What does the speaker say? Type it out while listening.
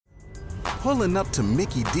Pulling up to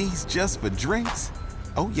Mickey D's just for drinks?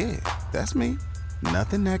 Oh yeah, that's me.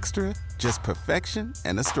 Nothing extra, just perfection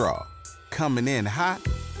and a straw. Coming in hot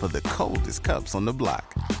for the coldest cups on the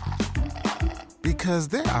block. Because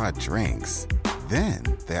there are drinks. Then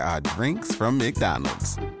there are drinks from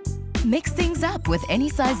McDonald's. Mix things up with any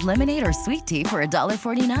size lemonade or sweet tea for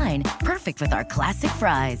 $1.49. Perfect with our classic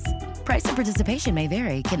fries. Price and participation may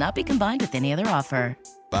vary. Cannot be combined with any other offer.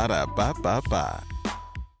 Ba-da-ba-ba-ba.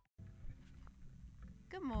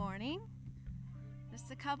 Good morning. Just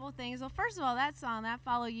a couple things. Well, first of all, that song, That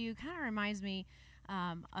Follow You, kind of reminds me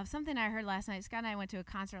of something I heard last night. Scott and I went to a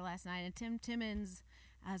concert last night, and Tim Timmons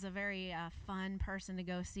is a very fun person to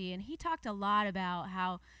go see. And he talked a lot about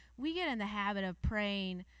how we get in the habit of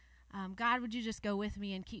praying, God, would you just go with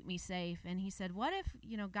me and keep me safe? And he said, what if,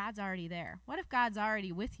 God's already there? What if God's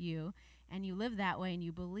already with you and you live that way and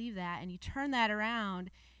you believe that and you turn that around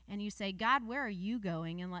and you say, God, where are you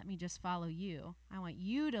going? And let me just follow you. I want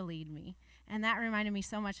you to lead me. And that reminded me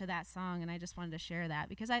so much of that song, and I just wanted to share that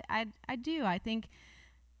because I do. I think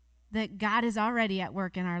that God is already at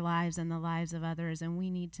work in our lives and the lives of others, and we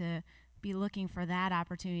need to be looking for that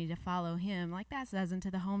opportunity to follow him, like that says,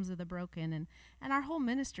 into the homes of the broken. And our whole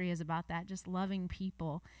ministry is about that, just loving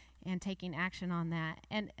people and taking action on that.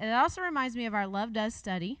 And it also reminds me of our Love Does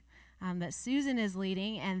study that Susan is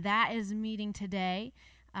leading, and that is meeting today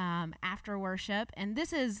after worship. And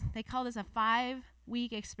they call this a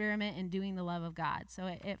 5-week experiment in doing the love of God. So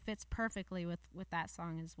it fits perfectly with that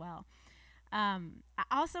song as well. I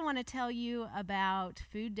also want to tell you about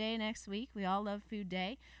Food Day next week. We all love Food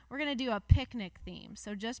Day. We're going to do a picnic theme.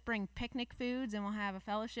 So just bring picnic foods, and we'll have a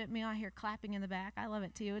fellowship meal. I hear clapping in the back. I love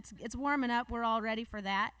it, too. It's warming up. We're all ready for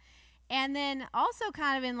that. And then also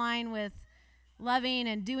kind of in line with loving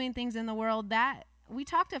and doing things in the world, that we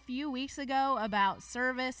talked a few weeks ago about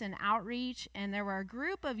service and outreach, and there were a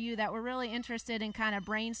group of you that were really interested in kind of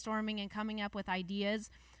brainstorming and coming up with ideas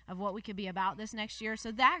of what we could be about this next year.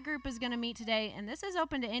 So that group is going to meet today, and this is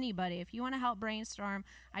open to anybody. If you want to help brainstorm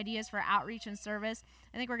ideas for outreach and service,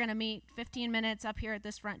 I think we're going to meet 15 minutes up here at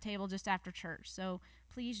this front table just after church. So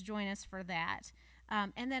please join us for that.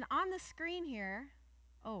 And then on the screen here,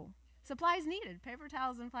 supplies needed, paper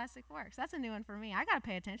towels and plastic forks. That's a new one for me. I got to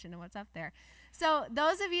pay attention to what's up there. So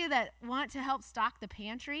those of you that want to help stock the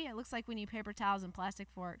pantry, it looks like we need paper towels and plastic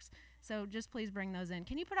forks. So just please bring those in.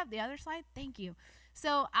 Can you put up the other slide? Thank you.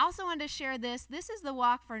 So I also wanted to share this. This is the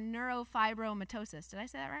walk for neurofibromatosis. Did I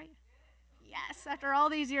say that right? Yes. After all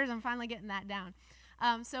these years, I'm finally getting that down.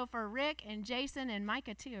 So for Rick and Jason and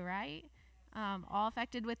Micah too, right? All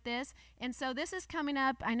affected with this. And so this is coming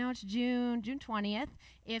up. I know it's June 20th.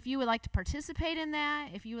 If you would like to participate in that,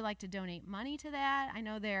 if you would like to donate money to that, I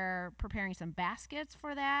know they're preparing some baskets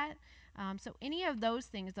for that. So any of those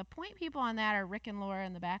things, the point people on that are Rick and Laura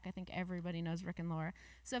in the back. I think everybody knows Rick and Laura.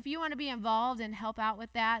 So if you want to be involved and help out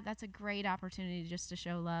with that, that's a great opportunity just to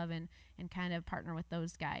show love and kind of partner with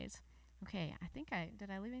those guys. Okay,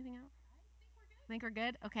 did I leave anything out? I think we're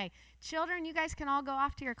good? Okay. Children, you guys can all go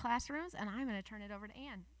off to your classrooms, and I'm going to turn it over to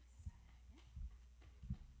Ann.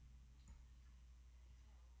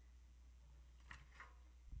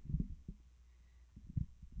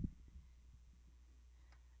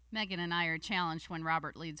 Megan and I are challenged when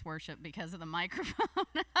Robert leads worship because of the microphone.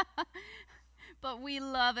 But we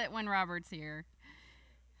love it when Robert's here.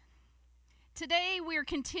 Today we're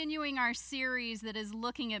continuing our series that is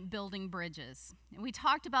looking at building bridges. And we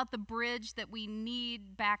talked about the bridge that we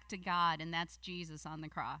need back to God, and that's Jesus on the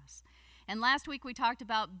cross. And last week we talked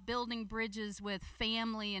about building bridges with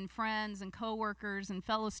family and friends and coworkers and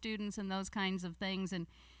fellow students and those kinds of things. And,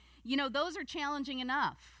 those are challenging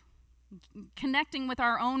enough. Connecting with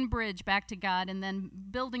our own bridge back to God and then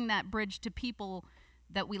building that bridge to people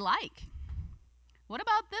that we like. What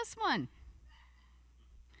about this one?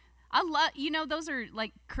 I love, those are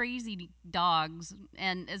like crazy dogs.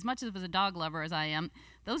 And as much as a dog lover as I am,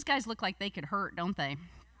 those guys look like they could hurt, don't they?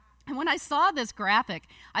 And when I saw this graphic,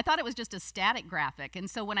 I thought it was just a static graphic. And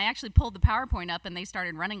so when I actually pulled the PowerPoint up and they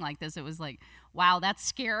started running like this, it was like, wow, that's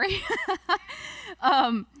scary.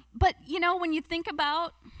 But, when you think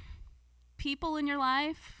about people in your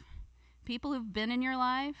life, people who've been in your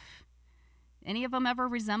life, any of them ever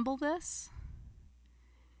resemble this?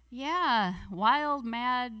 Yeah, wild,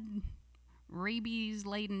 mad,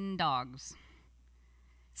 rabies-laden dogs.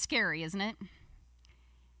 Scary, isn't it?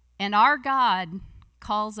 And our God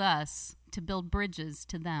calls us to build bridges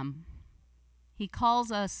to them. He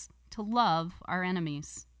calls us to love our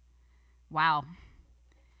enemies. Wow.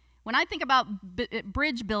 When I think about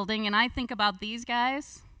bridge building and I think about these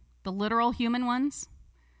guys, the literal human ones,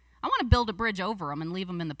 I want to build a bridge over them and leave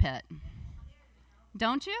them in the pit.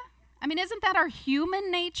 Don't you? I mean, isn't that our human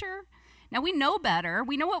nature? Now, we know better.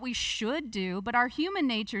 We know what we should do, but our human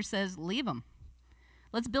nature says, leave them.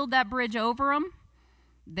 Let's build that bridge over them.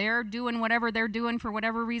 They're doing whatever they're doing for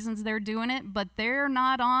whatever reasons they're doing it, but they're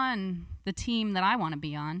not on the team that I want to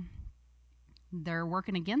be on. They're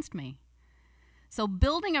working against me. So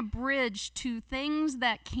building a bridge to things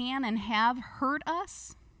that can and have hurt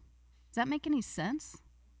us, does that make any sense?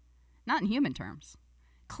 Not in human terms.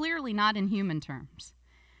 Clearly not in human terms.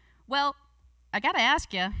 Well, I got to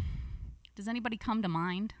ask you, does anybody come to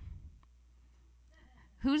mind?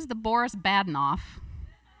 Who's the Boris Badenoff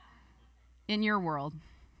in your world?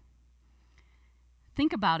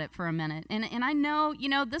 Think about it for a minute. And I know,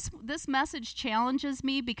 this message challenges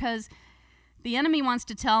me because the enemy wants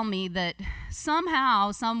to tell me that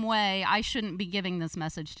somehow, some way, I shouldn't be giving this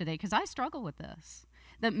message today because I struggle with this.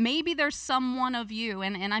 That maybe there's someone of you,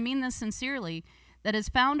 and I mean this sincerely, that has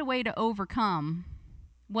found a way to overcome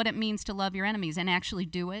what it means to love your enemies and actually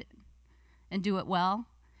do it and do it well.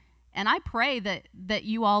 And I pray that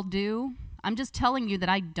you all do. I'm just telling you that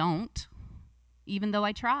I don't, even though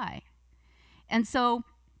I try. And so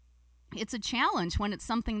it's a challenge when it's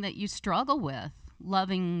something that you struggle with,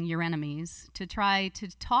 loving your enemies, to try to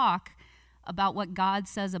talk about what God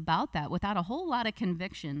says about that without a whole lot of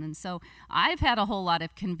conviction. And so I've had a whole lot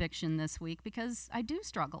of conviction this week because I do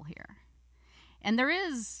struggle here. And there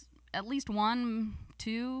is at least one,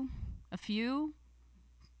 two, a few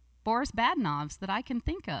Boris Badenovs that I can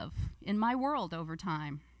think of in my world over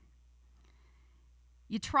time.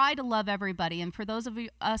 You try to love everybody, and for those of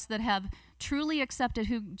us that have truly accepted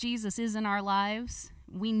who Jesus is in our lives,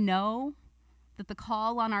 we know that the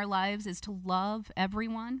call on our lives is to love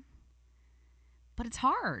everyone. But it's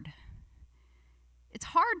hard. It's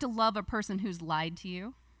hard to love a person who's lied to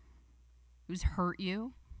you, who's hurt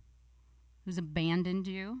you, who's abandoned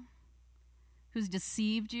you, who's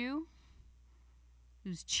deceived you,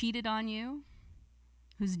 who's cheated on you,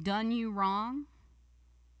 who's done you wrong.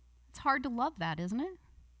 It's hard to love that, isn't it?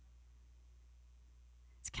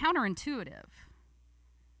 It's counterintuitive.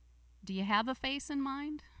 Do you have a face in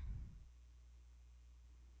mind?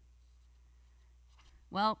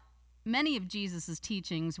 Well, many of Jesus'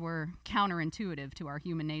 teachings were counterintuitive to our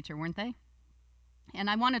human nature, weren't they? And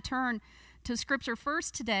I want to turn to Scripture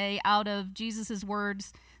first today out of Jesus'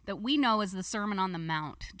 words that we know as the Sermon on the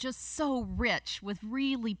Mount, just so rich with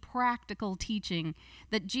really practical teaching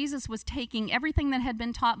that Jesus was taking everything that had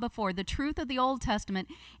been taught before, the truth of the Old Testament,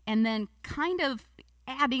 and then kind of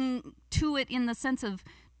adding to it in the sense of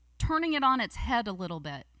turning it on its head a little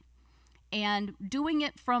bit and doing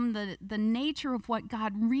it from the nature of what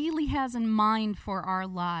God really has in mind for our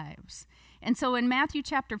lives. And so in Matthew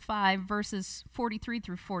chapter 5, verses 43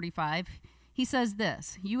 through 45, he says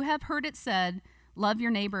this, "You have heard it said, love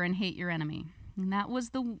your neighbor and hate your enemy." And that was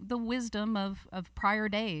the wisdom of prior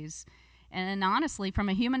days. And honestly, from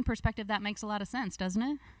a human perspective, that makes a lot of sense, doesn't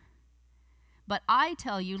it? But I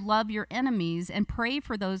tell you, love your enemies and pray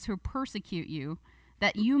for those who persecute you,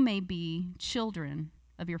 that you may be children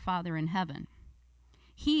of your Father in heaven.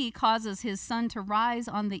 He causes his sun to rise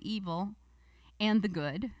on the evil and the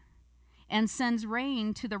good, and sends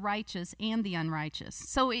rain to the righteous and the unrighteous.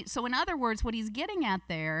 So in other words, what he's getting at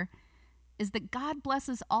there is that God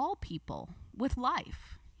blesses all people with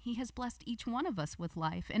life. He has blessed each one of us with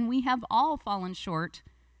life, and we have all fallen short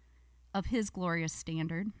of his glorious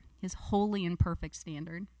standard, his holy and perfect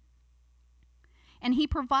standard. And he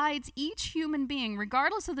provides each human being,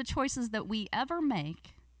 regardless of the choices that we ever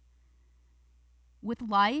make, with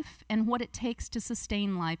life and what it takes to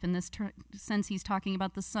sustain life. In this sense, he's talking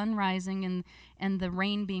about the sun rising and the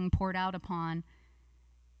rain being poured out upon.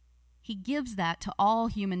 He gives that to all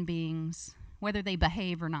human beings, whether they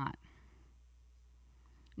behave or not.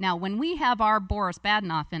 Now, when we have our Boris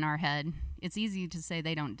Badenoff in our head, it's easy to say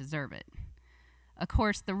they don't deserve it. Of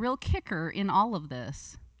course, the real kicker in all of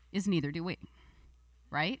this is neither do we,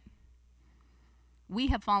 right? We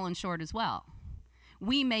have fallen short as well.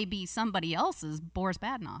 We may be somebody else's Boris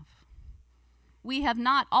Badenoff. We have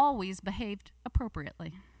not always behaved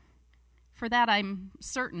appropriately. For that, I'm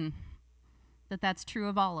certain that that's true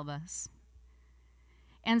of all of us.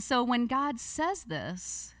 And so when God says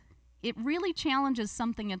this, it really challenges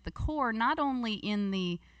something at the core, not only in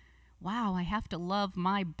the, wow, I have to love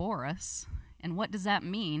my Boris, and what does that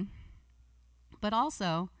mean? But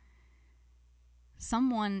also,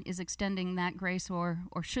 someone is extending that grace or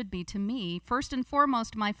should be to me. First and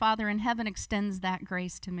foremost, my Father in heaven extends that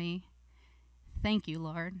grace to me. Thank you,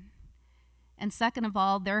 Lord. And second of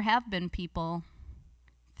all, there have been people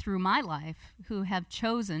through my life who have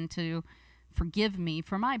chosen to forgive me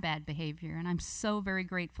for my bad behavior, and I'm so very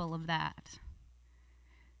grateful of that.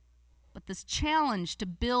 but this challenge to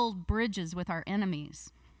build bridges with our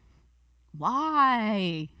enemies.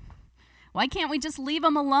 Why? Why can't we just leave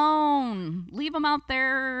them alone? Leave them out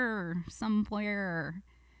there somewhere.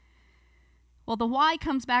 Well, the why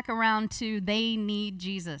comes back around to they need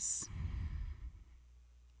Jesus.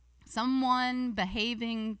 Someone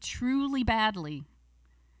behaving truly badly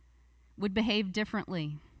would behave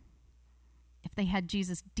differently if they had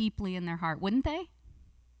Jesus deeply in their heart, wouldn't they?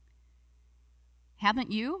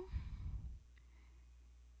 Haven't you?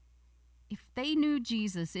 If they knew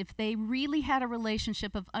Jesus, if they really had a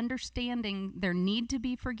relationship of understanding their need to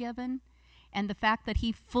be forgiven and the fact that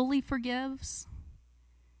he fully forgives,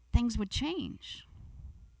 things would change.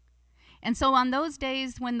 And so on those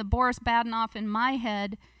days when the Boris Badenoff in my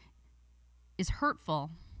head is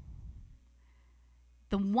hurtful,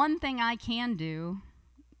 the one thing I can do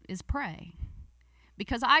is pray.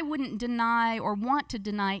 Because I wouldn't deny or want to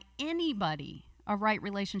deny anybody a right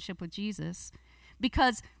relationship with Jesus.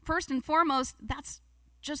 Because first and foremost, that's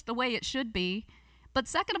just the way it should be. But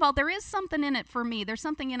second of all, there is something in it for me. There's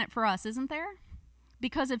something in it for us, isn't there?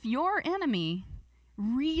 Because if your enemy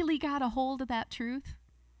really got a hold of that truth,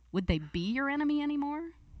 would they be your enemy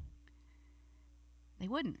anymore? They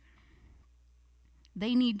wouldn't.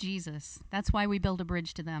 They need Jesus. That's why we build a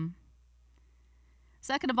bridge to them.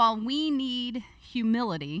 Second of all, we need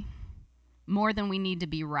humility more than we need to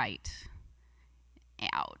be right.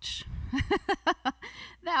 Ouch.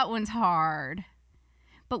 That one's hard.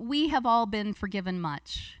 But we have all been forgiven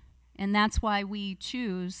much, and that's why we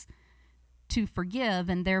choose to forgive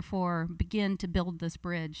and therefore begin to build this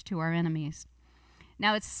bridge to our enemies.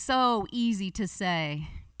 Now, it's so easy to say,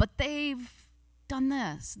 but they've done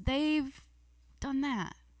this, they've done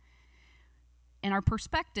that. And our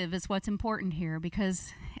perspective is what's important here,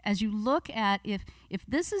 because as you look at if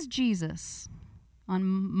this is Jesus on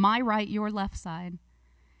my right, your left side,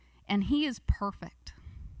 and he is perfect,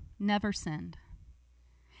 never sinned.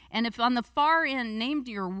 And if on the far end, named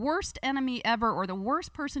your worst enemy ever or the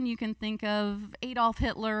worst person you can think of, Adolf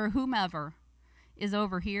Hitler, whomever, is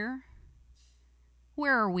over here,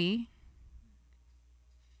 where are we?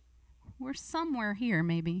 We're somewhere here,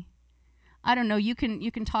 maybe. I don't know, you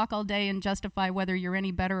can talk all day and justify whether you're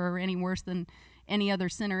any better or any worse than any other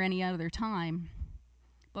sinner any other time.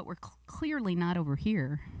 But we're clearly not over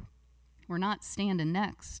here. We're not standing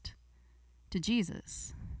next to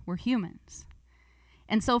Jesus. We're humans.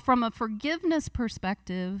 And so from a forgiveness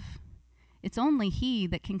perspective, it's only he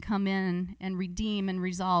that can come in and redeem and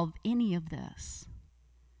resolve any of this.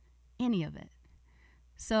 Any of it.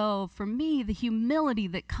 So for me, the humility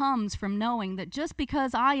that comes from knowing that just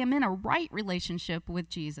because I am in a right relationship with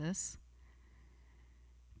Jesus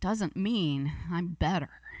doesn't mean I'm better.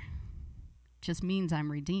 It just means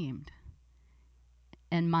I'm redeemed.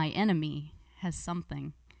 And my enemy has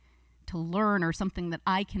something to learn or something that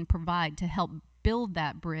I can provide to help build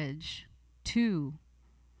that bridge to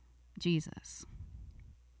Jesus.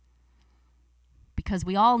 Because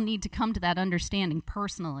we all need to come to that understanding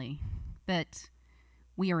personally that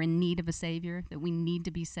we are in need of a Savior, that we need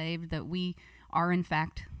to be saved, that we are in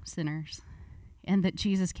fact sinners, and that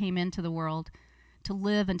Jesus came into the world to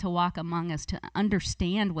live and to walk among us, to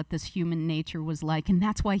understand what this human nature was like, and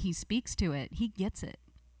that's why he speaks to it. He gets it.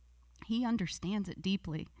 He understands it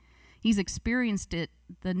deeply. He's experienced it,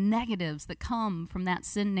 the negatives that come from that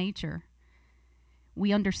sin nature.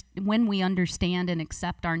 When we understand and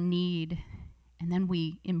accept our need, and then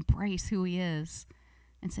we embrace who he is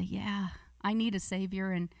and say, yeah, I need a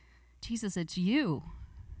Savior, and Jesus, it's you.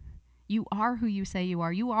 You are who you say you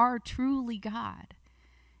are. You are truly God,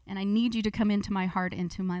 and I need you to come into my heart,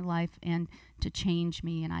 into my life, and to change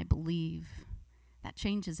me, and I believe that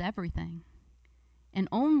changes everything. And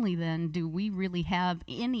only then do we really have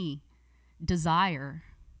any desire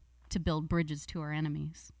to build bridges to our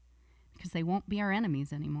enemies, because they won't be our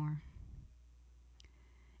enemies anymore.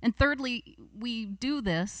 And thirdly, we do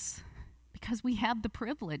this because we have the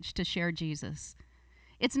privilege to share Jesus.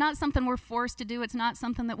 It's not something we're forced to do. It's not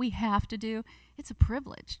something that we have to do. It's a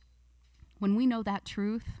privilege. When we know that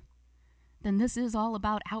truth, then this is all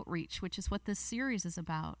about outreach, which is what this series is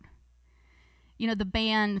about. You know, the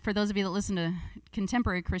band, for those of you that listen to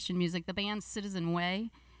contemporary Christian music, the band Citizen Way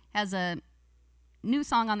has a new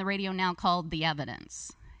song on the radio now called The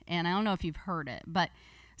Evidence. And I don't know if you've heard it, but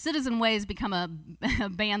Citizen Way has become a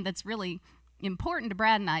band that's really important to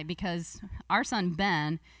Brad and I, because our son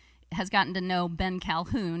Ben has gotten to know Ben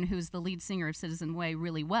Calhoun, who's the lead singer of Citizen Way,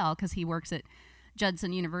 really well, because he works at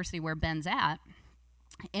Judson University where Ben's at.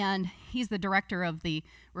 And he's the director of the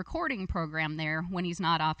recording program there when he's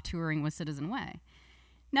not off touring with Citizen Way.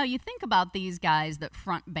 Now, you think about these guys that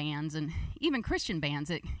front bands and even Christian bands,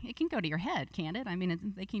 it can go to your head, can't it? I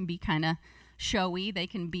mean, they can be kind of showy.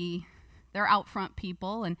 They're out front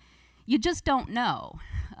people, and you just don't know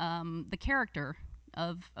the character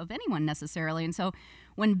of anyone necessarily. And so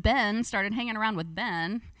when Ben started hanging around with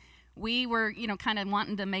Ben, we were, kind of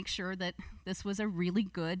wanting to make sure that this was a really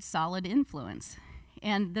good, solid influence.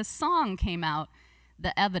 And the song came out,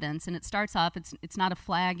 The Evidence, and it starts off, it's not a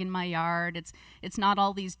flag in my yard, it's not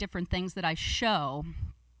all these different things that I show,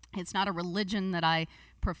 it's not a religion that I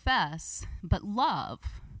profess, but love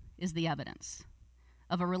is the evidence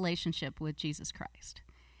of a relationship with Jesus Christ.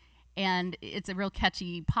 And it's a real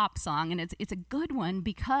catchy pop song, and it's a good one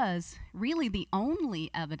because really the only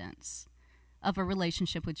evidence of a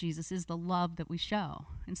relationship with Jesus is the love that we show.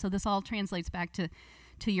 And so this all translates back to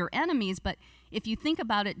your enemies, but if you think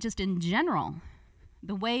about it just in general,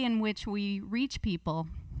 the way in which we reach people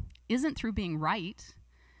isn't through being right,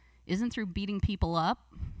 isn't through beating people up,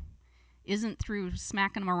 isn't through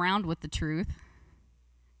smacking them around with the truth.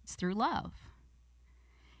 It's through love.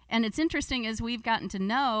 And it's interesting, as we've gotten to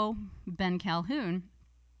know Ben Calhoun,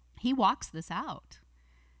 he walks this out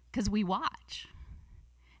because we watch.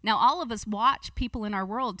 Now, all of us watch people in our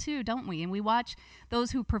world too, don't we? And we watch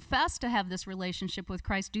those who profess to have this relationship with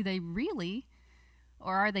Christ. Do they really,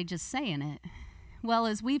 or are they just saying it? Well,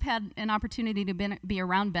 as we've had an opportunity to be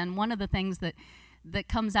around Ben, one of the things that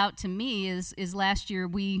comes out to me is last year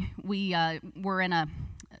we were in a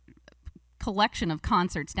collection of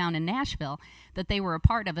concerts down in Nashville that they were a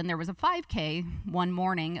part of, and there was a 5K one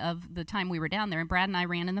morning of the time we were down there, and Brad and I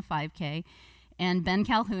ran in the 5K, and Ben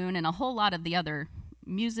Calhoun and a whole lot of the other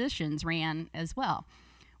musicians ran as well.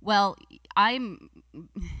 Well,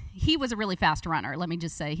 he was a really fast runner. Let me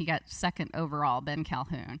just say, he got second overall, Ben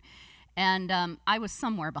Calhoun. And I was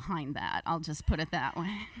somewhere behind that. I'll just put it that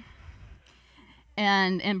way.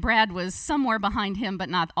 And Brad was somewhere behind him, but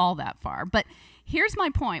not all that far. But here's my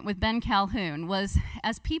point with Ben Calhoun was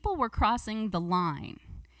as people were crossing the line,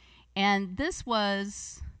 and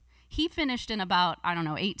he finished in about,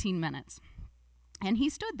 18 minutes. And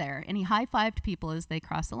he stood there, and he high-fived people as they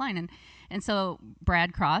crossed the line. And so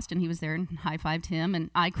Brad crossed, and he was there and high-fived him,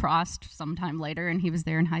 and I crossed sometime later, and he was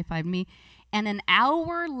there and high-fived me. And an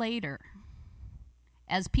hour later,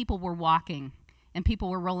 as people were walking, and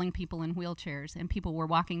people were rolling people in wheelchairs, and people were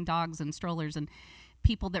walking dogs and strollers, and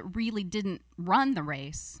people that really didn't run the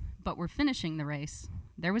race, but were finishing the race,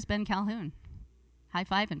 there was Ben Calhoun,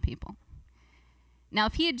 high-fiving people. Now,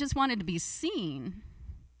 if he had just wanted to be seen,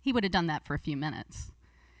 he would have done that for a few minutes,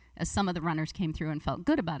 as some of the runners came through and felt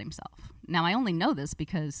good about himself. Now, I only know this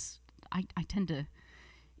because I tend to,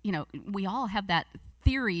 we all have that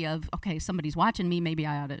theory of, okay, somebody's watching me, maybe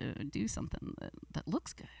I ought to do something that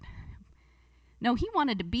looks good. No, he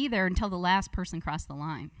wanted to be there until the last person crossed the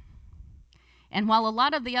line. And while a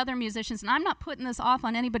lot of the other musicians, and I'm not putting this off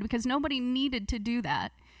on anybody because nobody needed to do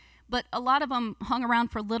that, but a lot of them hung around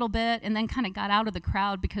for a little bit and then kind of got out of the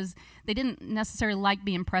crowd because they didn't necessarily like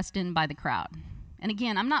being pressed in by the crowd. And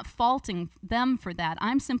again, I'm not faulting them for that.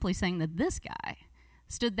 I'm simply saying that this guy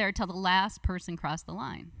stood there till the last person crossed the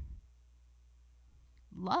line.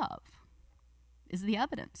 Love is the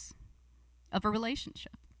evidence of a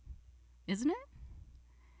relationship, isn't it?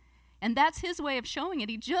 And that's his way of showing it.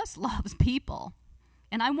 He just loves people.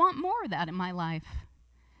 And I want more of that in my life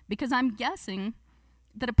because I'm guessing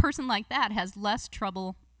that a person like that has less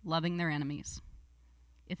trouble loving their enemies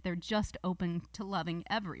if they're just open to loving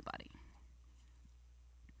everybody.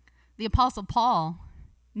 The Apostle Paul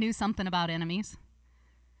knew something about enemies.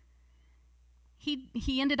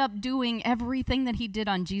 He ended up doing everything that he did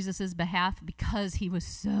on Jesus' behalf because he was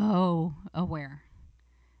so aware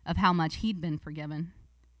of how much he'd been forgiven.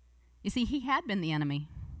 You see, he had been the enemy.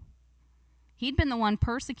 He'd been the one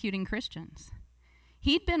persecuting Christians.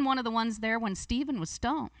 He'd been one of the ones there when Stephen was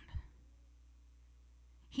stoned.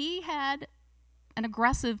 He had an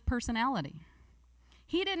aggressive personality.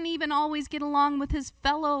 He didn't even always get along with his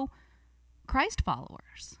fellow Christ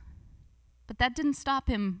followers. But that didn't stop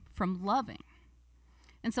him from loving.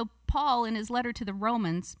 And so Paul, in his letter to the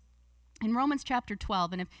Romans, in Romans chapter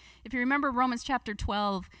 12, and if you remember Romans chapter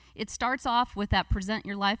 12, it starts off with that present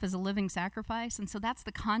your life as a living sacrifice. And so that's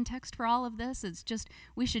the context for all of this. It's just,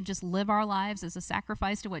 we should just live our lives as a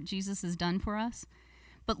sacrifice to what Jesus has done for us.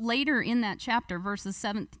 But later in that chapter, verses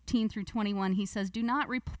 17 through 21, he says, do not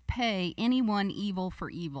repay anyone evil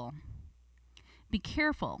for evil. Be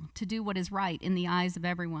careful to do what is right in the eyes of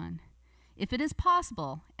everyone. If it is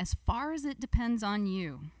possible, as far as it depends on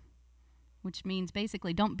you, which means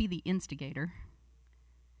basically don't be the instigator.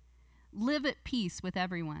 Live at peace with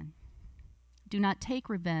everyone. Do not take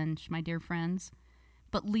revenge, my dear friends,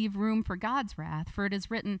 but leave room for God's wrath. For it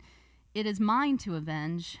is written, 'It is mine to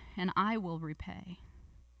avenge, and I will repay.'"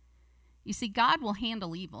 You see, God will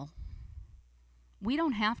handle evil. We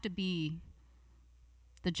don't have to be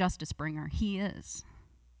the justice bringer. He is.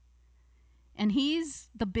 And he's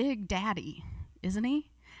the big daddy, isn't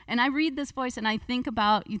he? And I read this voice and I think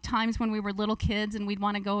about times when we were little kids and we'd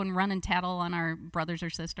want to go and run and tattle on our brothers or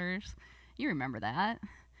sisters. You remember that.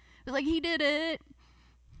 It's like, he did it.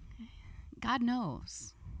 God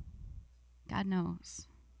knows. God knows.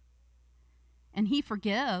 And he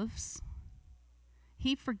forgives.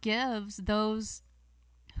 He forgives those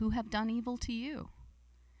who have done evil to you.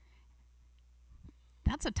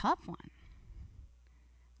 That's a tough one.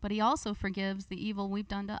 But he also forgives the evil we've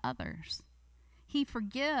done to others. He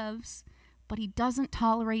forgives, but he doesn't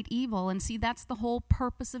tolerate evil. And see, that's the whole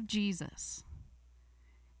purpose of Jesus.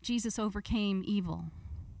 Jesus overcame evil.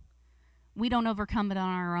 We don't overcome it on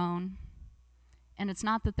our own. And it's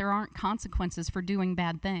not that there aren't consequences for doing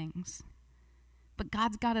bad things. But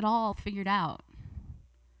God's got it all figured out.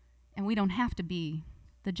 And we don't have to be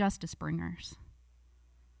the justice bringers.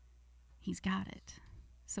 He's got it.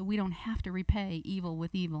 So we don't have to repay evil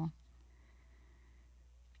with evil.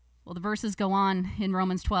 Well, the verses go on in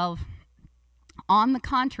Romans 12. "On the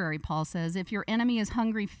contrary," Paul says, "if your enemy is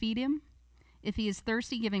hungry, feed him. If he is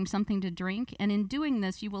thirsty, give him something to drink. And in doing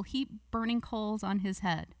this, you will heap burning coals on his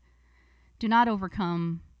head. Do not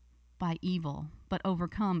overcome by evil, but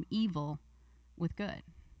overcome evil with good."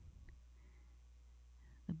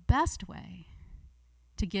 The best way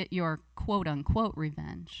to get your quote-unquote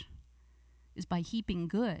revenge is by heaping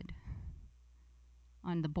good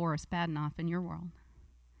on the Boris Badenoff in your world.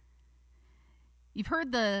 You've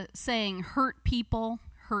heard the saying, hurt people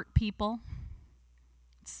hurt people.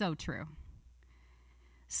 It's so true.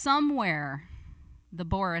 Somewhere, the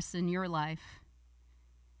Boris in your life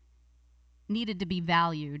needed to be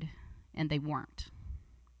valued, and they weren't.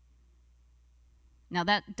 Now,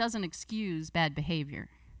 that doesn't excuse bad behavior.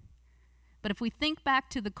 But if we think back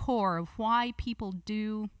to the core of why people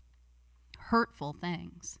do hurtful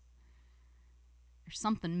things, there's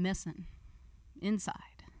something missing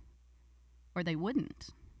inside, or they wouldn't.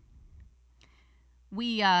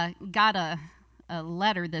 We got a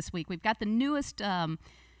letter this week. We've got the newest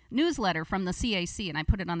newsletter from the CAC, and I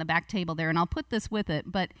put it on the back table there, and I'll put this with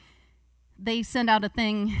it, but they send out a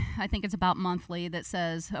thing, I think it's about monthly, that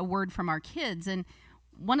says a word from our kids. And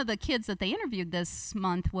one of the kids that they interviewed this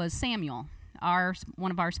month was Samuel,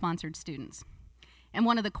 one of our sponsored students. And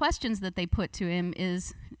one of the questions that they put to him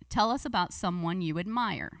is, tell us about someone you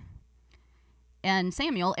admire. And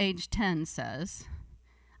Samuel, age 10, says,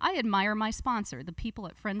 I admire my sponsor, the people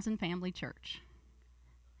at Friends and Family Church.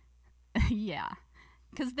 Yeah,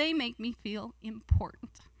 because they make me feel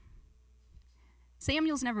important.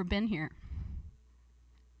 Samuel's never been here.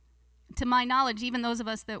 To my knowledge, even those of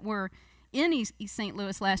us that were in East St.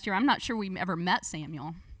 Louis last year, I'm not sure we ever met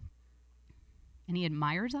Samuel. And he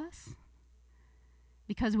admires us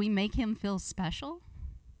because we make him feel special?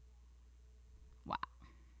 Wow.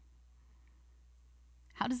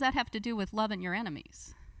 How does that have to do with loving your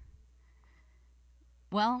enemies?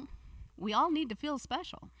 Well, we all need to feel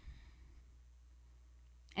special.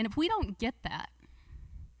 And if we don't get that,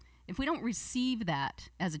 if we don't receive that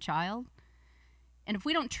as a child, and if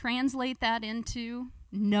we don't translate that into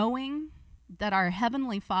knowing that our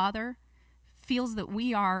Heavenly Father feels that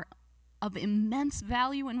we are of immense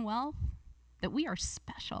value and wealth, that we are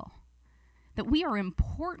special, that we are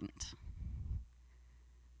important,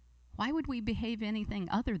 why would we behave anything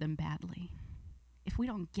other than badly if we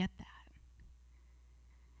don't get that?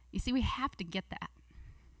 You see, we have to get that,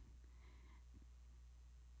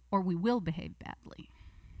 or we will behave badly.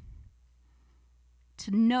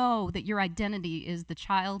 To know that your identity is the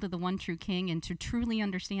child of the one true King, and to truly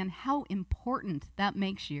understand how important that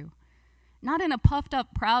makes you. Not in a puffed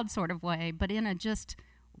up, proud sort of way, but in a just,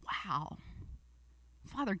 wow,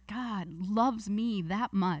 Father God loves me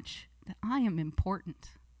that much that I am important.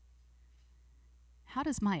 How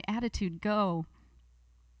does my attitude go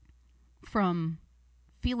from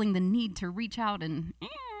feeling the need to reach out and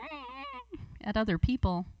at other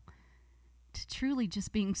people to truly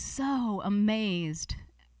just being so amazed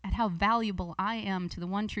at how valuable I am to the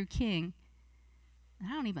one true King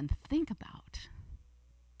that I don't even think about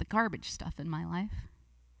the garbage stuff in my life?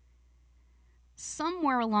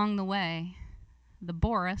 Somewhere along the way, the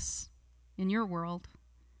Boris in your world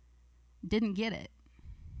didn't get it.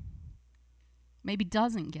 Maybe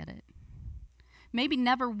doesn't get it. Maybe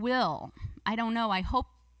never will. I don't know. I hope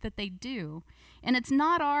that they do. And it's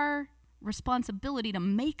not our responsibility to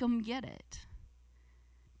make them get it.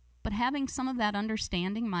 But having some of that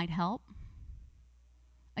understanding might help.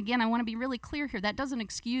 Again, I want to be really clear here. That doesn't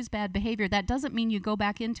excuse bad behavior. That doesn't mean you go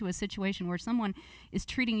back into a situation where someone is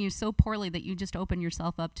treating you so poorly that you just open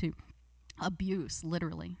yourself up to abuse,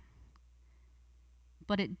 literally.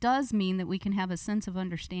 But it does mean that we can have a sense of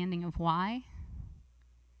understanding of why,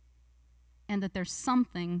 and that there's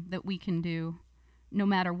something that we can do no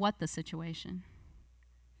matter what the situation.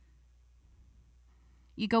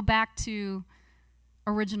 You go back to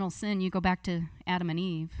original sin, you go back to Adam and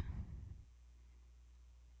Eve,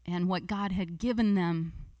 and what God had given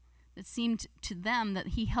them, it seemed to them that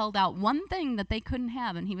he held out one thing that they couldn't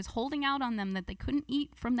have, and he was holding out on them that they couldn't eat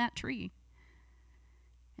from that tree.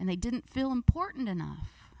 And they didn't feel important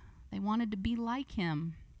enough. They wanted to be like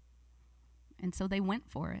him. And so they went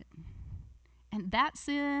for it. And that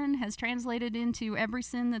sin has translated into every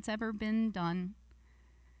sin that's ever been done.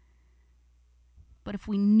 But if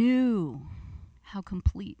we knew how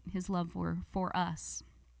complete his love were for us,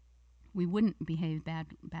 we wouldn't behave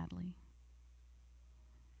badly.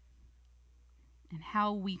 And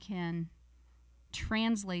how we can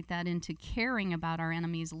translate that into caring about our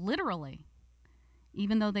enemies literally,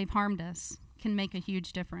 even though they've harmed us, can make a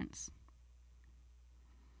huge difference.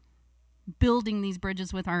 Building these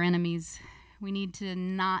bridges with our enemies, we need to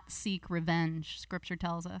not seek revenge, Scripture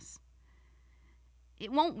tells us.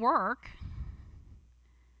 It won't work,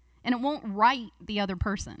 and it won't right the other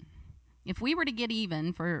person. If we were to get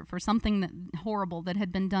even for something horrible that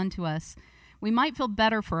had been done to us, we might feel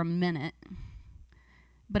better for a minute,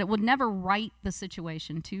 but it would never right the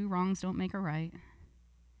situation. Two wrongs don't make a right.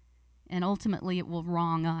 And ultimately, it will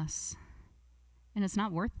wrong us. And it's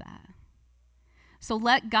not worth that. So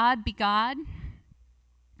let God be God.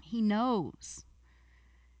 He knows.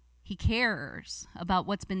 He cares about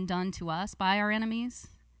what's been done to us by our enemies.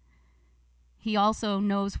 He also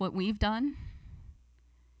knows what we've done.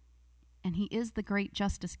 And he is the great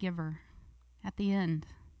justice giver at the end.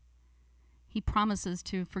 He promises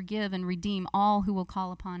to forgive and redeem all who will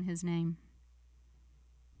call upon his name.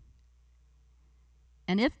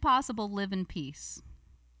 And if possible, live in peace.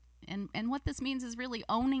 And what this means is really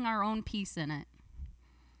owning our own peace in it.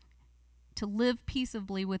 To live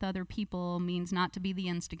peaceably with other people means not to be the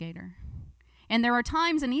instigator. And there are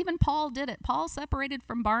times, and even Paul did it. Paul separated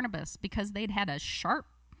from Barnabas because they'd had a sharp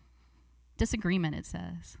disagreement, it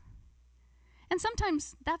says. And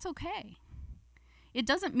sometimes that's okay. It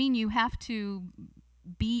doesn't mean you have to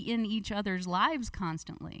be in each other's lives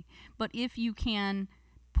constantly. But if you can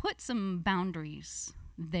put some boundaries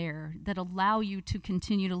there that allow you to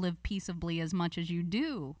continue to live peaceably as much as you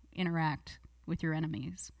do interact with your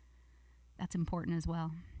enemies, that's important as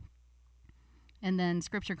well. And then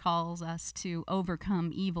Scripture calls us to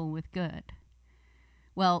overcome evil with good.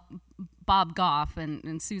 Well, Bob Goff,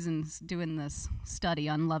 and Susan's doing this study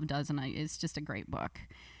on Love Does, and it's just a great book.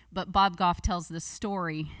 But Bob Goff tells this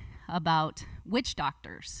story about witch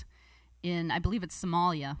doctors in, I believe it's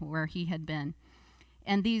Somalia, where he had been.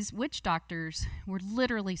 And these witch doctors were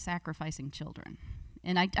literally sacrificing children.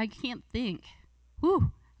 And I can't think,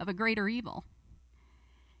 of a greater evil.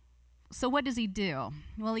 So what does he do?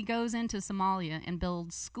 Well, he goes into Somalia and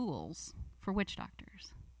builds schools for witch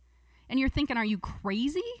doctors. And you're thinking, are you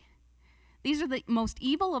crazy? These are the most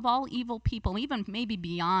evil of all evil people, even maybe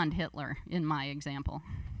beyond Hitler in my example.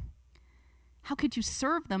 How could you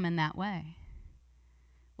serve them in that way?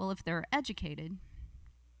 Well, if they're educated,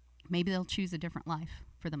 maybe they'll choose a different life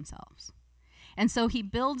for themselves. And so he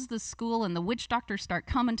builds the school, and the witch doctors start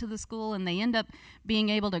coming to the school, and they end up being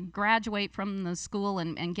able to graduate from the school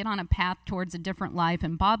and get on a path towards a different life.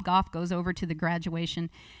 And Bob Goff goes over to the graduation,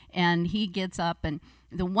 and he gets up, and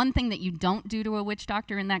the one thing that you don't do to a witch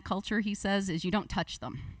doctor in that culture, he says, is you don't touch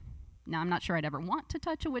them. Now, I'm not sure I'd ever want to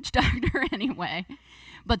touch a witch doctor anyway,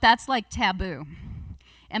 but that's like taboo.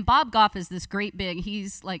 And Bob Goff is this great big,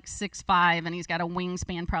 he's like 6'5", and he's got a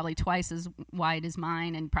wingspan probably twice as wide as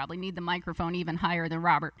mine, and probably need the microphone even higher than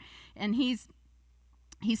Robert. And he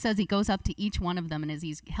says he goes up to each one of them, and as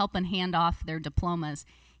he's helping hand off their diplomas,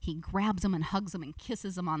 he grabs them and hugs them and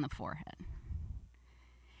kisses them on the forehead.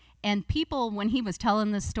 And people, when he was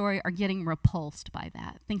telling this story, are getting repulsed by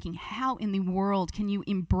that, thinking, how in the world can you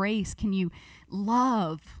embrace, can you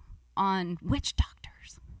love on witch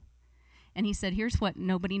doctors? And he said, here's what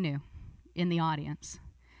nobody knew in the audience.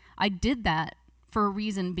 I did that for a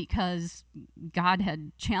reason because God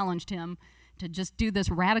had challenged him to just do this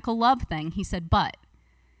radical love thing. He said, but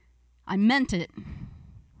I meant it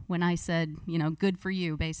when I said, good for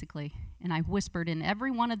you, basically. And I whispered in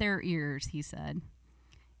every one of their ears, he said,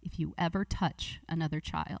 if you ever touch another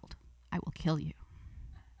child, I will kill you.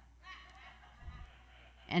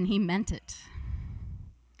 And he meant it.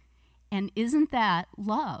 And isn't that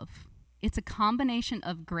love? It's a combination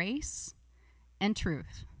of grace and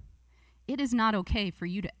truth. It is not okay for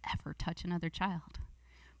you to ever touch another child.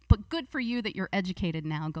 But good for you that you're educated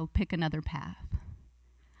now. Go pick another path.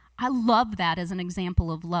 I love that as an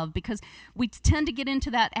example of love, because we tend to get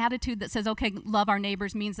into that attitude that says, okay, love our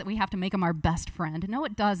neighbors means that we have to make them our best friend. No,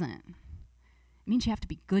 it doesn't. It means you have to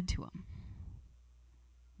be good to them.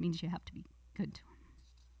 It means you have to be good to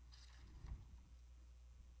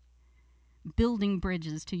them. Building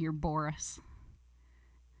bridges to your Boris.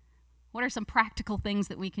 What are some practical things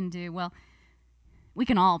that we can do? Well, we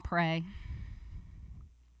can all pray.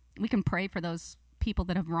 We can pray for those people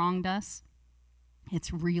that have wronged us.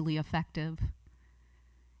 It's really effective.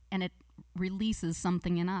 And it releases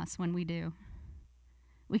something in us when we do.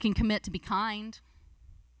 We can commit to be kind.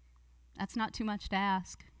 That's not too much to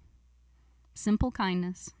ask. Simple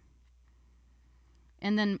kindness.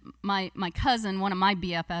 And then my cousin, one of my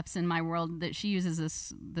BFFs in my world, that she uses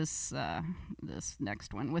this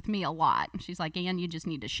next one with me a lot. She's like, Ann, you just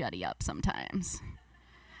need to shutty up sometimes.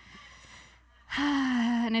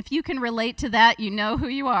 And if you can relate to that, you know who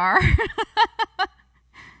you are.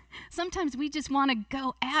 Sometimes we just want to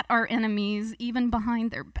go at our enemies, even behind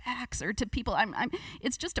their backs, or to people.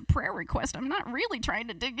 It's just a prayer request. I'm not really trying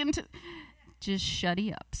to dig into. Just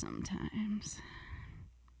shutty up sometimes.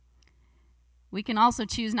 We can also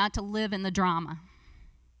choose not to live in the drama.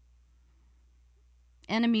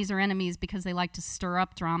 Enemies are enemies because they like to stir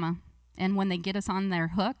up drama. And when they get us on their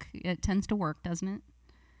hook, it tends to work, doesn't it?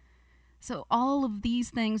 So all of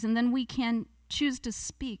these things, and then we can choose to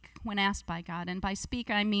speak when asked by God. And by speak,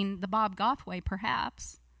 I mean the Bob Goff way,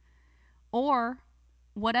 perhaps, or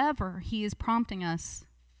whatever he is prompting us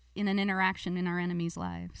in an interaction in our enemies'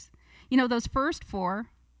 lives. You know, those first four,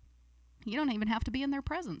 you don't even have to be in their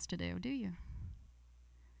presence to do you?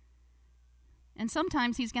 And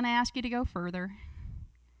sometimes he's going to ask you to go further,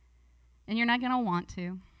 and you're not going to want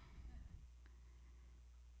to.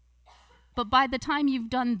 But by the time you've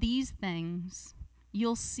done these things,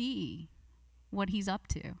 you'll see what he's up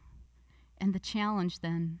to. And the challenge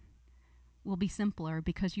then will be simpler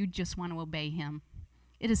because you just want to obey him.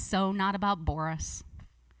 It is so not about Boris.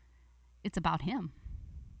 It's about him.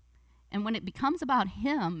 And when it becomes about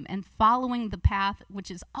him and following the path, which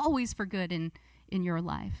is always for good in your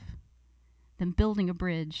life, then building a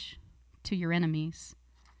bridge to your enemies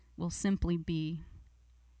will simply be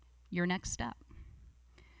your next step.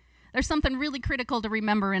 There's something really critical to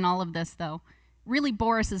remember in all of this, though. Really,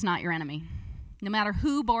 Boris is not your enemy. No matter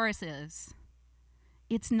who Boris is,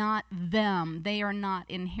 it's not them. They are not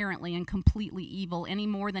inherently and completely evil any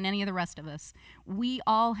more than any of the rest of us. We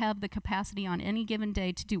all have the capacity on any given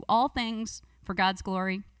day to do all things for God's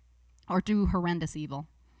glory or do horrendous evil.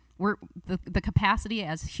 The capacity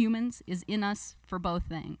as humans is in us for both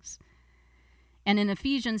things. And in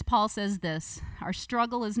Ephesians, Paul says this, our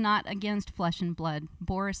struggle is not against flesh and blood.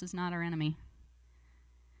 Boris is not our enemy.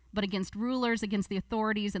 But against rulers, against the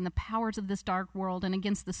authorities and the powers of this dark world, and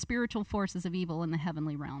against the spiritual forces of evil in the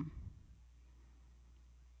heavenly realm.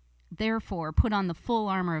 Therefore, put on the full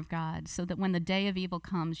armor of God, so that when the day of evil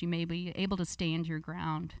comes, you may be able to stand your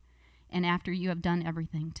ground, and after you have done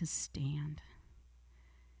everything, to stand.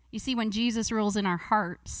 You see, when Jesus rules in our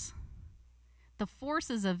hearts, the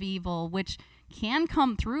forces of evil, which can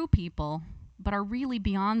come through people, but are really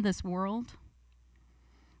beyond this world,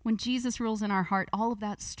 when Jesus rules in our heart, all of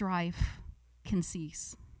that strife can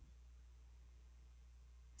cease.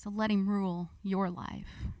 So let him rule your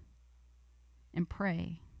life and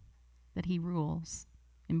pray that he rules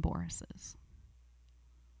in Boris's.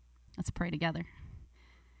 Let's pray together.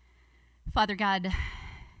 Father God,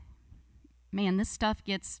 man, this stuff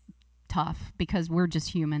gets tough because we're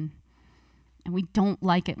just human. And we don't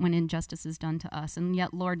like it when injustice is done to us. And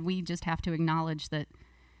yet, Lord, we just have to acknowledge that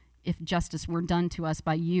if justice were done to us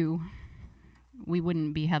by you, we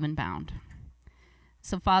wouldn't be heaven-bound.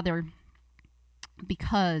 So, Father,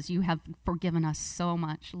 because you have forgiven us so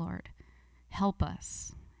much, Lord, help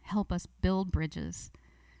us. Help us build bridges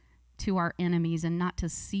to our enemies and not to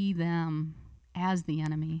see them as the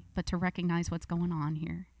enemy, but to recognize what's going on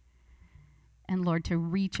here. And, Lord, to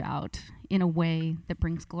reach out in a way that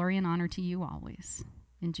brings glory and honor to you always.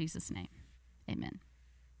 In Jesus' name, amen.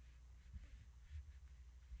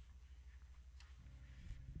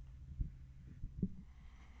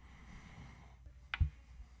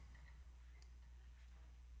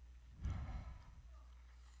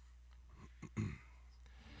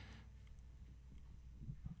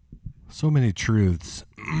 So many truths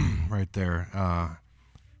right there,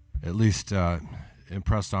 at least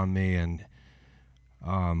impressed on me, and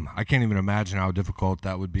I can't even imagine how difficult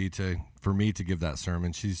that would be for me to give that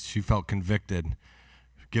sermon. She felt convicted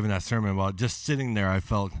giving that sermon. Well, just sitting there, I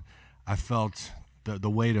felt the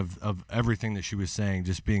weight of everything that she was saying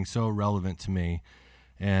just being so relevant to me.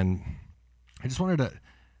 And I just wanted to,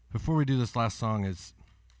 before we do this last song, is,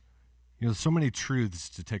 so many truths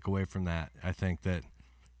to take away from that. I think that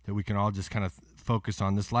we can all just kind of focus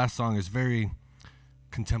on. This last song is very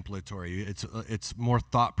contemplatory. It's more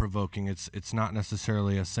thought-provoking. It's not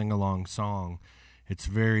necessarily a sing-along song. It's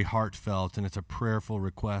very heartfelt, and it's a prayerful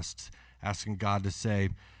request, asking God to say,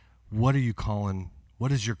 what are you calling?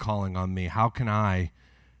 What is your calling on me? How can I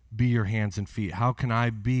be your hands and feet? How can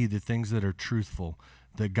I be the things that are truthful?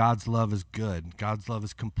 That God's love is good. God's love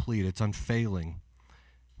is complete. It's unfailing.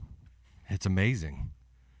 It's amazing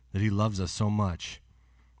that he loves us so much.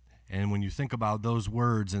 And when you think about those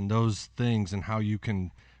words and those things and how you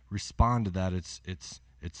can respond to that, it's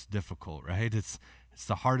difficult, right? It's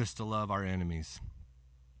the hardest to love our enemies.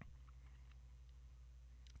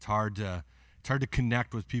 It's hard to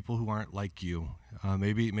connect with people who aren't like you.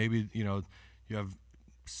 Maybe you have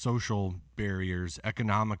social barriers,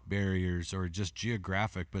 economic barriers, or just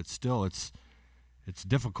geographic, but still it's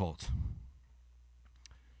difficult.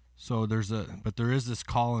 So there is this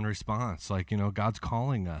call and response, like, God's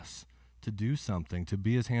calling us to do something, to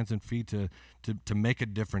be his hands and feet, to make a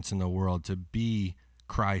difference in the world, to be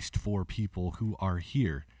Christ for people who are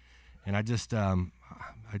here. And I just ask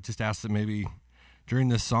that maybe during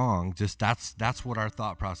this song, just that's what our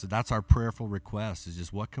thought process, that's our prayerful request, is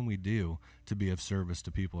just what can we do to be of service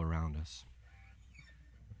to people around us.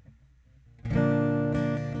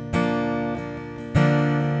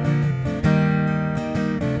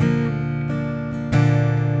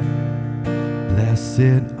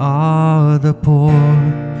 Blessed are the poor,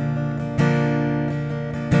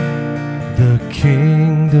 the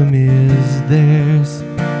kingdom is theirs,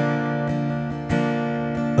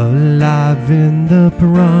 alive in the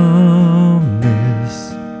promise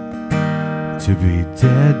to be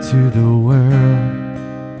dead to the world.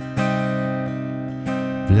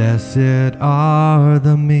 Blessed are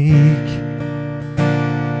the meek,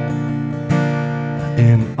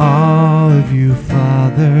 and all of you,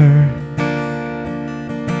 Father,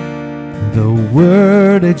 the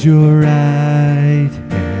word at your right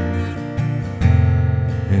hand,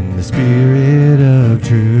 in the spirit of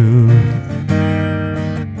truth.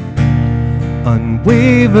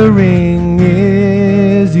 Unwavering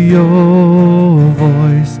is your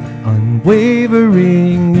voice,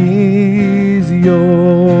 unwavering is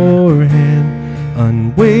your hand,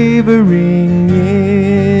 unwavering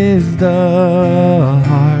is the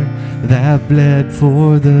heart that bled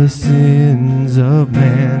for the sins of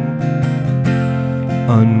man.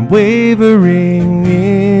 Unwavering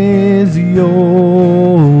is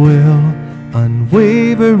your will,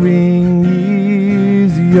 unwavering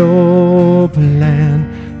is your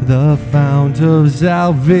plan, the fount of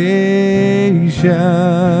salvation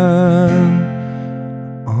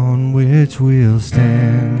on which we'll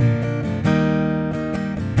stand.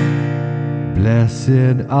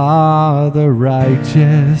 Blessed are the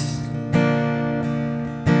righteous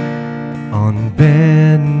on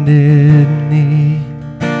bended knee,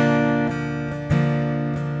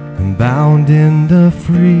 bound in the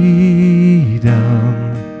freedom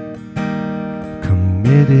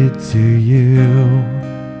committed to you.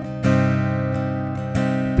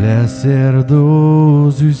 Blessed are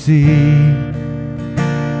those who see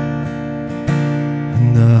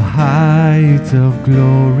the height of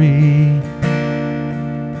glory,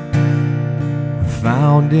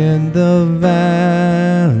 found in the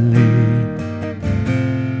valley,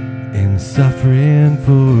 in suffering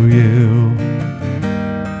for you.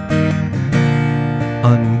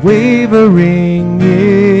 Unwavering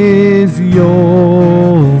is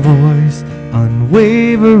your voice,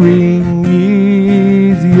 unwavering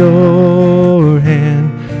is your hand,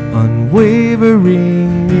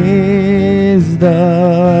 unwavering is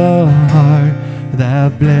the heart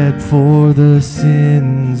that bled for the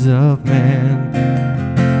sins of man.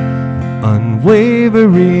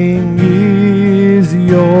 Unwavering is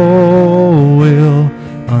your will,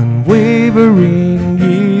 unwavering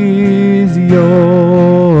is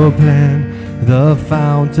your plan, the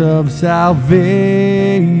fount of salvation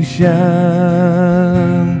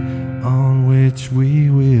on which we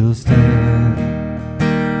will stand.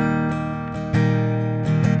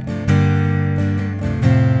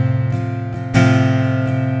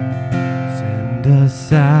 Send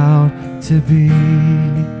us out to be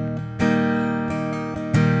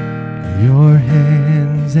your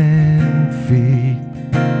hands and feet.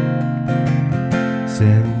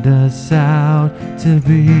 Send us out to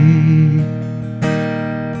be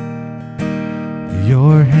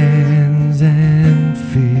your hands and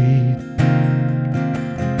feet.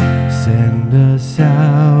 Send us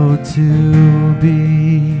out to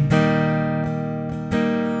be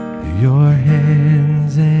your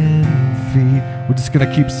hands and feet. We're just going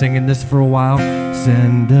to keep singing this for a while.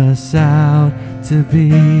 Send us out to be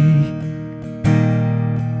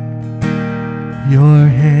your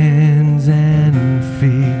hands and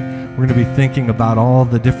feet. We're going to be thinking about all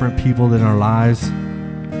the different people in our lives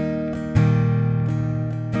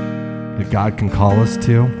that God can call us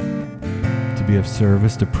to be of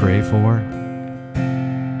service, to pray for.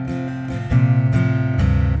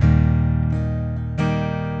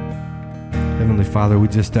 Heavenly Father, we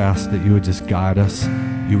just ask that you would just guide us,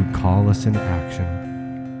 you would call us into action,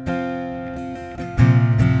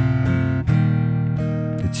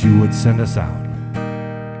 that you would send us out.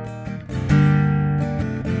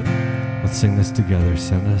 Let's sing this together.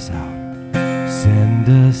 Send us out. Send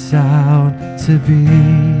us out to be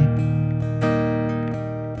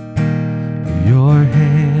your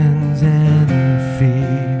hands and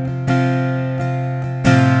feet.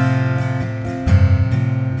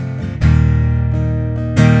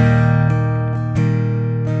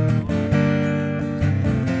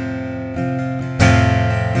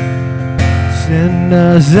 Send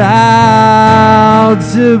us out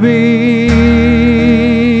to be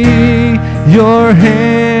your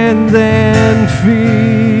hands and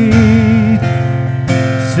feet.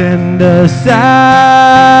 Send us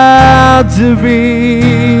out to be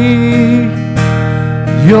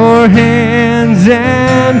your hands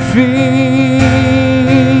and feet.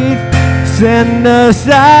 Send us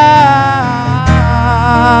out,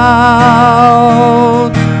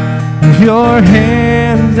 your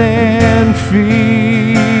hands and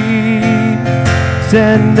feet.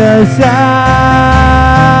 Send us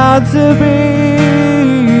out to be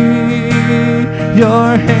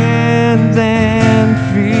your hands and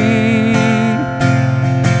feet.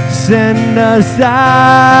 Send us out.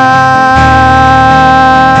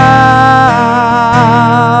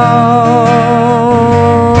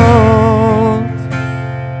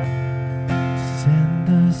 Send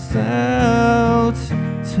us out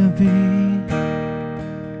to be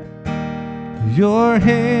your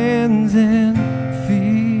hands and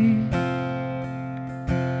feet.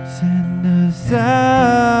 Send us out.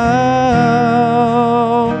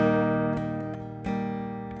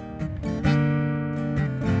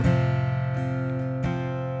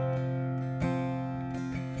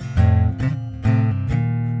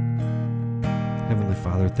 Heavenly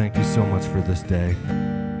Father, thank you so much for this day.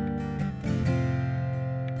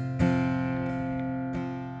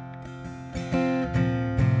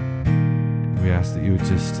 We ask that you would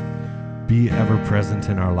just be ever present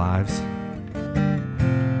in our lives.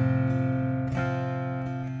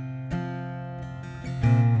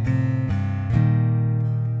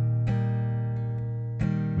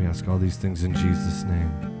 We ask all these things in Jesus'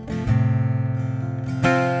 name.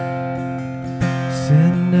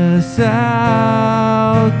 Send us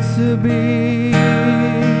out to be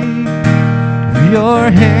your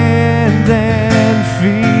hands and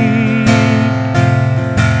feet.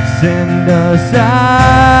 Send us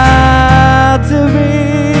out to be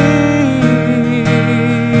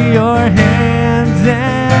your hands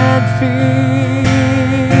and feet.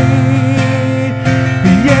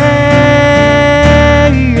 Yeah,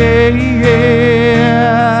 yeah, yeah.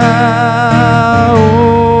 Oh.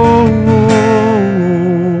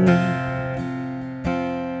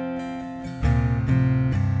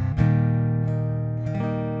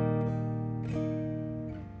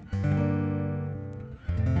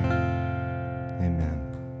 Amen.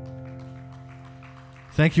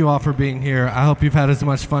 Thank you all for being here. I hope you've had as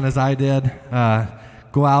much fun as I did.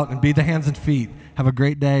 Go out and be the hands and feet. Have a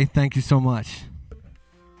great day. Thank you so much.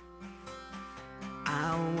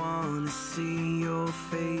 I want to see your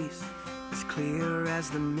face as clear as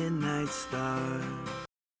the midnight star.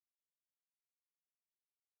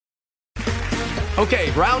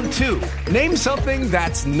 Okay, round two. Name something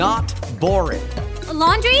that's not boring. A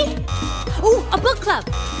laundry? Ooh, a book club.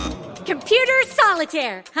 Computer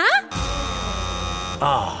solitaire, huh?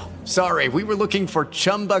 Ah, sorry, we were looking for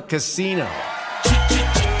Chumba Casino.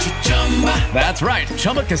 That's right,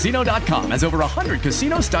 ChumbaCasino.com has over 100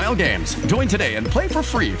 casino-style games. Join today and play for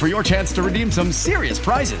free for your chance to redeem some serious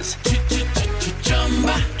prizes.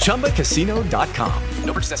 ChumbaCasino.com.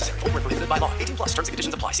 No purchase necessary. Void where prohibited by law. 18+ terms and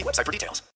conditions apply. See website for details.